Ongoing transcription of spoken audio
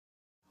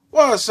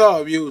What's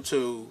up,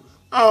 YouTube?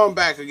 I'm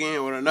back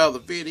again with another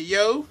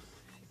video,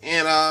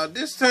 and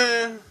this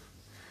time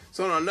it's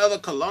on another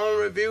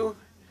cologne review.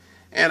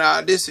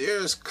 And this here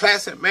is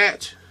Classic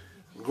Match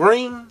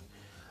Green.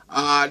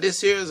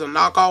 This here is a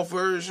knockoff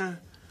version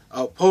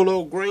of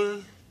Polo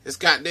Green. It's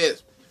got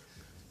this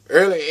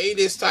early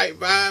 80s type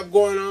vibe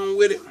going on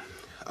with it.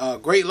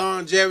 Great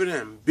longevity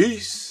and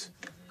beast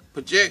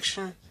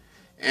projection.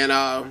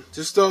 And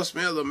this stuff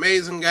smells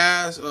amazing,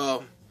 guys.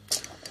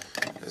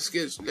 Let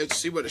you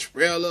see what the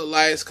spray look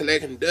like. It's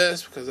collecting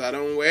dust because I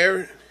don't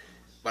wear it,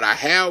 but I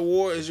have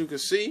wore it, as you can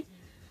see,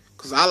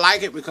 because I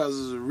like it because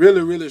it's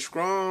really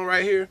strong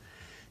right here.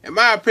 In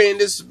my opinion,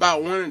 this is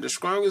about one of the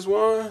strongest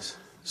ones.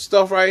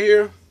 Stuff right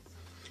here.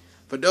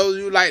 For those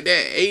of you like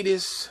that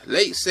 80s,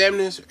 late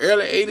 70s,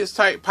 early 80s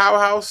type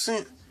powerhouse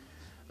scent,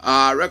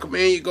 I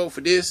recommend you go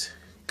for this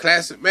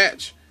Classic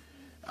Match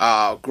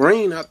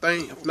Green, I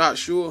think. I'm not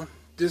sure.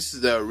 This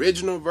is the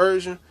original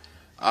version.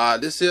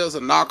 This is a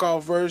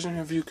knockoff version,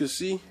 if you can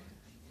see.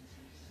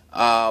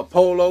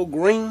 Polo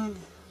Green,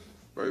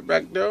 right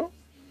back there.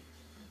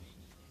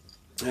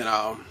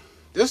 And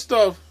this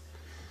stuff,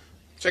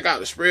 check out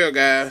the sprayer,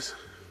 guys.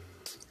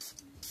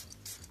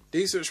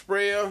 Decent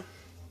sprayer.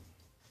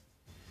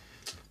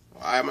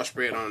 I have my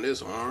sprayer on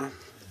this arm.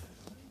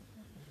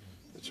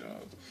 Good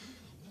job.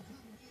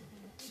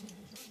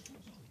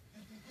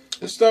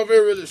 This stuff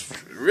is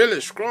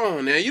really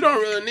strong. Now, you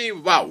don't really need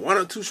about 1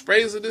 or 2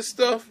 sprays of this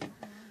stuff.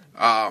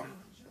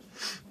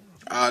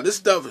 This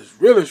stuff is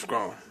really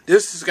strong.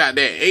 This has got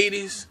that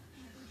 80s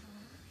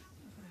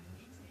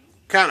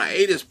kind of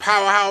 80s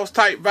powerhouse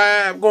type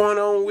vibe going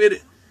on with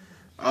it.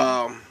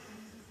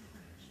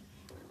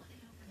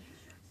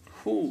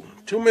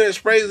 2 minute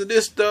sprays of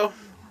this stuff.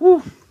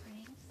 Whew.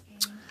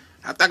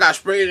 I think I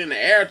sprayed it in the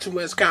air too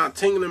much, kind of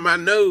tingling my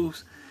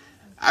nose.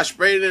 I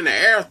sprayed it in the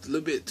air a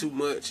little bit too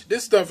much.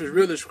 This stuff is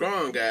really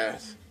strong,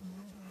 guys.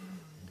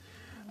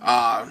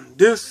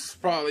 This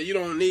probably you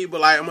don't need,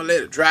 but like I'm gonna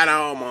let it dry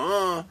down on my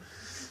arm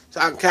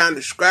so I can kind of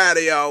describe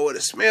to y'all what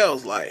it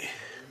smells like.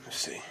 Let's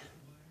see.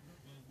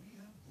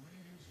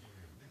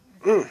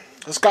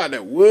 It's got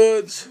that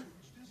woods.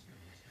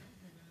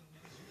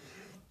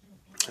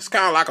 It's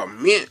kind of like a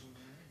mint,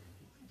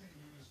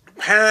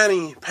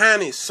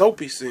 piney,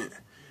 soapy scent.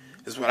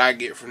 Is what I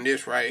get from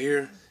this right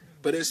here.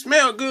 But it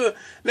smells good.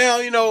 Now,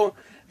 you know,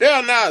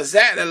 they're not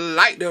exactly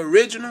like the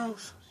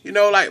originals. You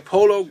know, like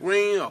Polo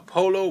Green or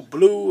Polo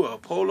Blue or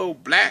Polo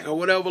Black or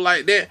whatever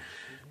like that.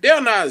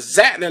 They're not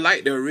exactly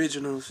like the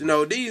originals. You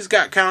know, these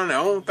got kind of their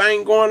own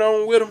thing going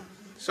on with them.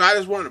 So I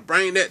just want to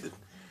bring that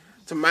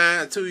to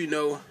mind too, you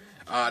know.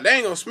 They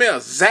ain't going to smell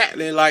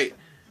exactly like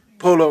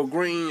Polo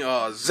Green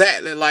or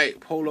exactly like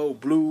Polo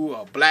Blue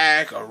or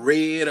Black or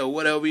Red or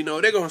whatever, you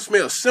know. They're going to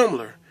smell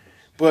similar.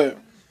 But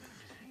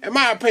in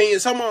my opinion,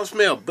 some of them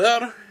smell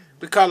better.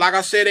 Because like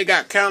I said, they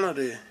got kind of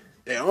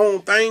their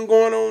own thing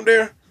going on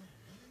there.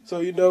 So,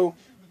 you know,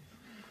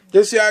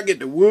 this here I get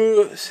the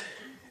woods.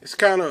 It's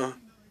kind of,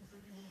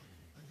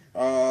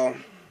 I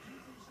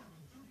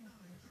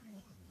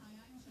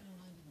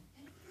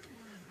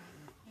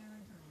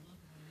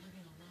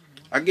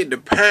get the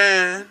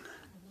pine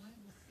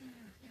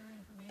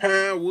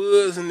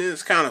woods, and then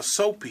it's kind of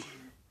soapy.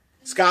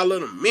 It's got a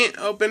little mint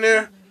up in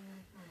there.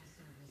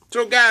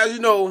 So, guys, you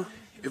know,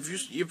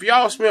 if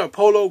y'all smell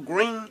Polo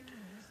Green,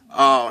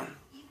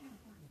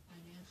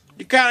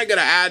 you kind of get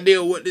an idea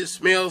of what this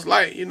smells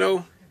like, you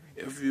know.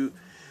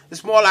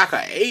 It's more like a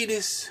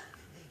 80s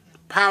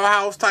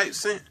powerhouse type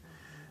scent.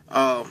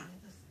 That's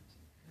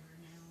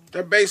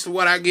basically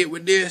what I get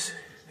with this.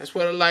 That's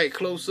what I like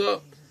close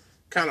up.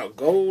 Kind of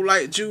gold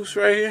like juice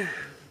right here.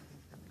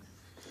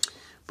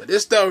 But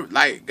this stuff,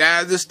 like,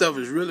 guys, this stuff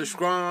is really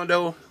strong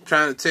though. I'm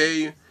trying to tell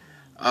you.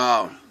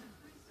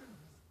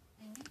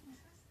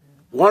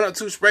 1 or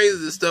 2 sprays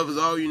of this stuff is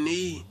all you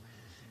need.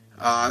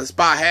 It's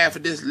about half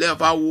of this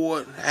left. I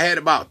wore it. I had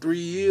about 3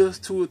 years,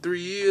 2 or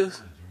 3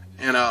 years.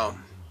 And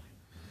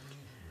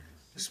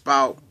it's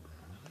about,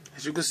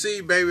 as you can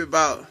see, baby,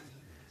 about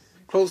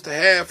close to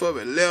half of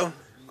it left.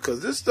 Because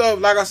this stuff,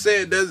 like I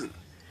said,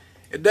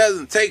 it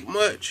doesn't take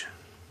much.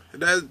 It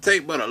doesn't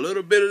take but a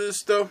little bit of this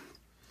stuff.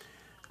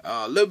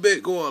 A little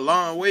bit go a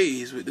long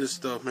ways with this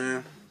stuff,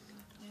 man.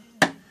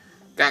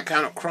 Got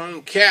kind of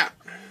chrome cap.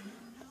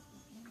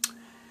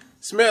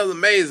 Smells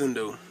amazing,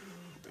 though.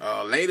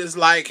 Ladies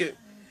like it.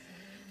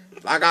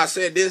 Like I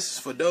said, this is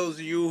for those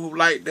of you who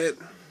like that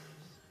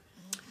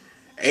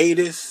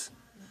 80s,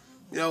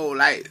 you know,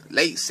 like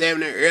late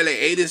 70s, early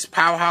 80s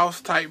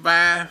powerhouse type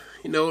vibe.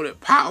 You know, that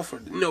powerful.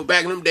 You know,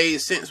 back in them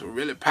days, scents were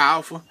really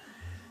powerful.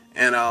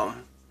 And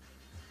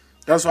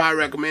that's why I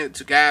recommend it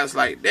to guys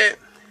like that.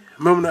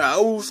 Remember the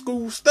old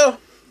school stuff?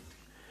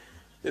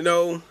 You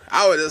know,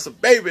 I was just a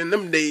baby in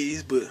them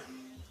days, but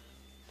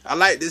I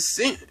like this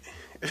scent.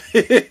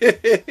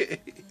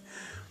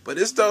 But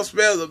this stuff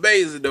smells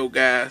amazing though,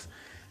 guys.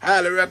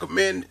 Highly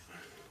recommend it.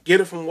 Get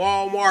it from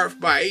Walmart for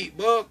about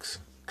 $8.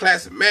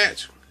 Classic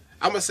Match.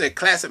 I'm gonna say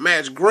Classic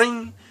Match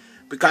Green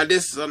because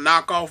this is a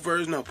knockoff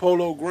version of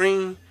Polo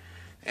Green.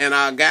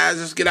 And guys,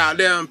 just get out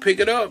there and pick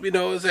it up. You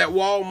know, it's at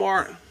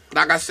Walmart.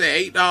 Like I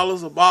said,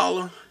 $8 a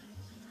bottle.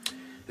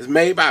 It's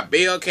made by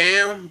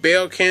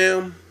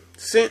Bellcam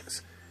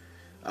Scents.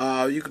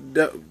 You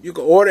can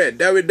order at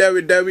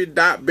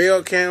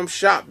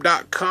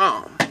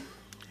www.bellcamshop.com.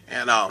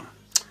 And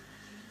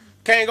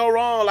can't go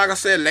wrong. Like I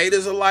said,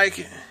 ladies will like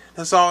it.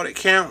 That's all that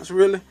counts,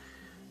 really.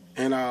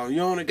 And you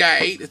only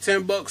got $8 to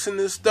 $10 in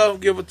this stuff,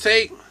 give or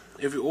take.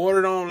 If you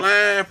order it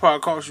online,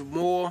 probably cost you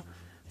more.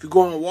 If you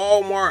go on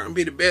Walmart, it'll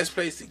be the best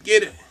place to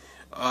get it.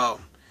 I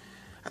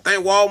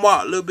think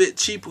Walmart a little bit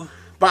cheaper.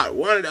 About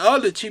one of the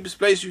other cheapest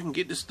places you can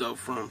get this stuff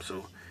from.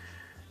 So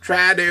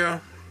try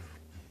there.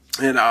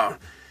 And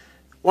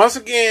once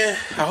again,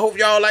 I hope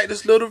y'all like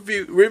this little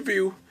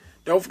review.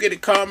 Don't forget to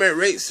comment,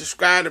 rate,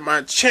 subscribe to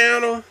my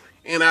channel.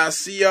 And I'll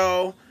see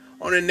y'all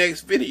on the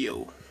next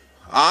video.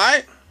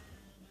 Alright?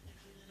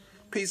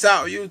 Peace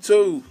out,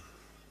 YouTube.